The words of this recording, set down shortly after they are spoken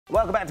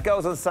Welcome back to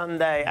Goals on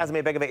Sunday.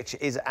 Asmir Begovic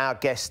is our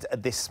guest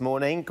this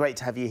morning. Great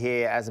to have you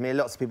here, Asmir.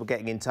 Lots of people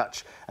getting in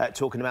touch,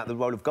 talking about the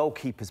role of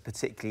goalkeepers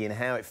particularly and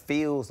how it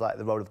feels like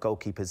the role of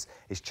goalkeepers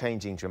is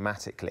changing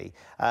dramatically.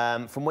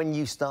 From when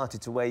you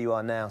started to where you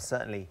are now,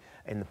 certainly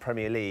in the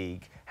Premier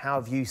League, how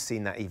have you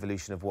seen that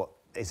evolution of what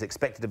is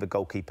expected of a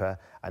goalkeeper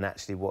and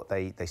actually what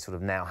they sort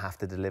of now have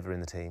to deliver in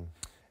the team?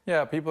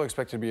 Yeah, people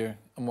expect to be a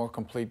more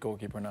complete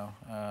goalkeeper now.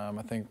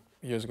 I think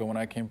years ago when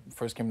I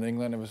first came to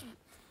England, it was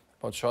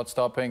about shot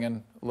stopping and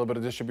a little bit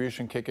of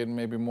distribution, kicking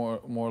maybe more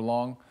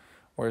long.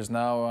 Whereas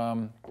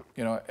now,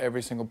 you know,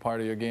 every single part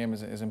of your game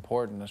is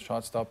important. The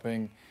shot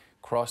stopping,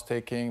 cross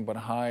taking, but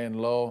high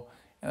and low,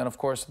 and then of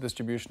course the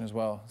distribution as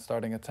well.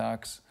 Starting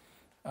attacks,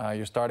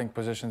 your starting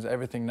positions,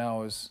 everything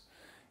now is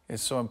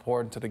so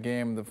important to the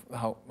game.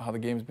 How the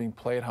game is being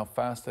played, how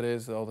fast it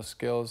is, all the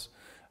skills.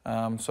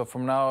 So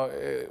from now,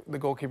 the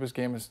goalkeeper's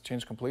game has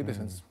changed completely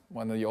since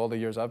all the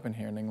years I've been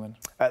here in England.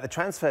 The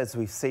transfers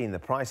we've seen, the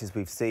prices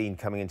we've seen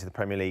coming into the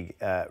Premier League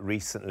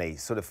recently,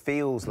 sort of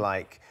feels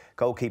like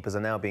goalkeepers are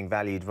now being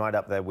valued right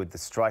up there with the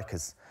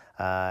strikers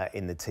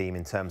in the team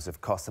in terms of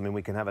cost. I mean,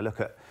 we can have a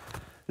look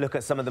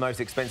at some of the most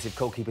expensive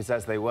goalkeepers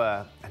as they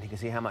were, and you can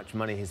see how much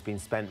money has been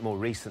spent more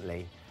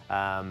recently,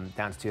 down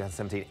to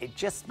 2017. It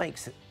just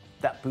makes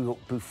that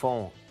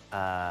Buffon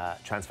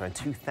transfer in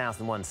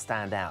 2001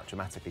 stand out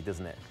dramatically,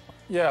 doesn't it?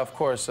 Yeah, of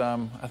course. I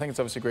think it's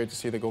obviously great to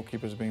see the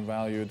goalkeepers being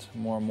valued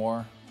more and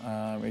more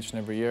each and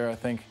every year. I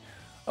think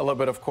a little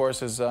bit, of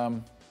course, is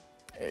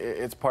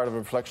it's part of a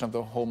reflection of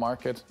the whole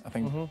market. I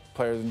think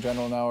players in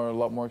general now are a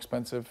lot more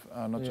expensive,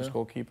 not just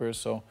goalkeepers.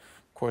 So,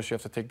 of course, you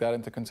have to take that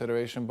into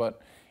consideration.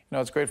 But you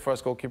know, it's great for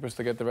us goalkeepers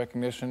to get the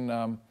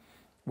recognition.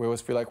 We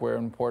always feel like we're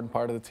an important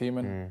part of the team,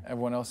 and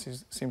everyone else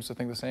seems to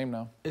think the same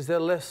now. Is there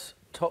less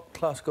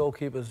top-class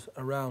goalkeepers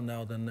around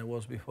now than there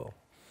was before?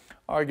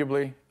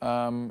 Arguably,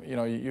 you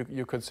know,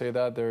 you could say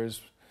that. There's,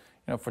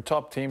 you know, for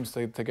top teams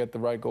to get the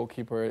right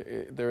goalkeeper,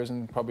 there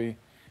isn't probably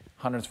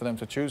hundreds for them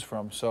to choose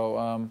from.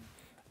 So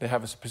they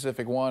have a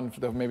specific one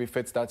that maybe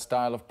fits that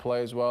style of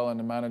play as well, and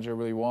the manager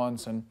really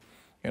wants. And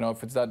you know,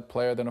 if it's that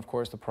player, then of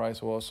course the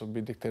price will also be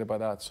dictated by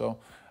that. So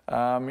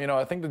you know,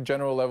 I think the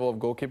general level of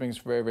goalkeeping is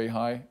very, very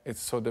high.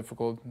 It's so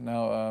difficult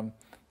now.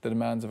 The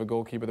demands of a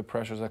goalkeeper, the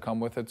pressures that come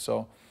with it.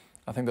 So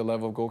I think the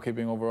level of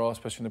goalkeeping overall,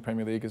 especially in the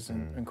Premier League, is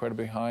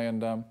incredibly high,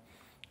 and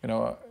you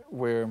know,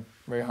 we're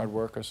very hard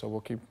workers, so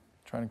we'll keep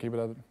trying to keep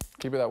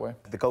it that way.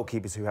 The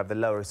goalkeepers who have the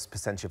lowest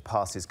percentage of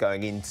passes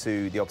going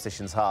into the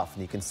opposition's half,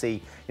 and you can see,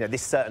 you know,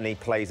 this certainly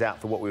plays out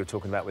for what we were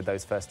talking about with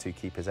those first two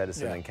keepers,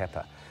 Ederson and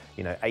Kepa.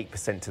 You know,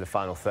 8% to the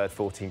final third,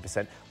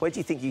 14%. Where do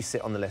you think you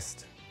sit on the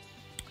list?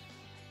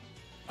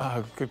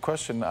 Good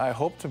question. I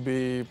hope to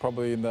be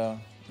probably in the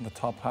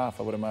top half,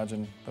 I would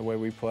imagine, the way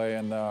we play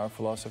and our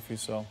philosophy.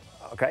 So.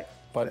 Okay.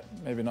 But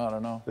maybe not, I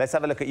don't know. Let's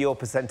have a look at your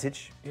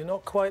percentage. You're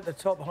not quite the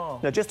top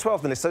half. No, just 12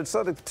 on the list, so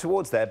sort of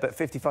towards there, but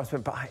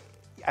 55%. But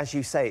as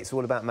you say, it's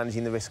all about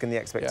managing the risk and the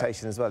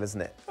expectation as well,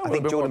 isn't it? I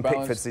think Jordan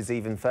Pickford's is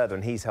even further,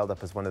 and he's held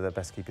up as one of the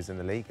best keepers in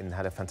the league and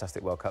had a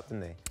fantastic World Cup,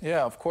 didn't he?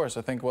 Yeah, of course.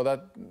 I think,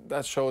 well,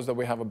 that shows that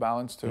we have a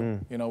balance too.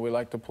 You know, we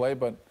like to play,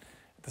 but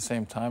at the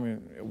same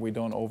time, we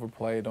don't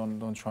overplay,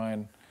 don't try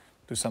and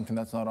do something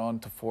that's not on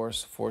to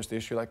force the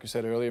issue. Like you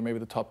said earlier, maybe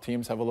the top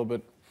teams have a little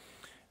bit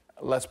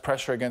less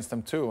pressure against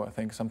them too. I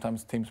think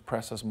sometimes teams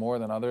press us more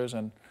than others,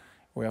 and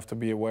we have to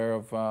be aware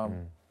of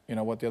you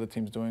know, what the other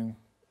team's doing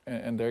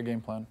in their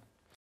game plan.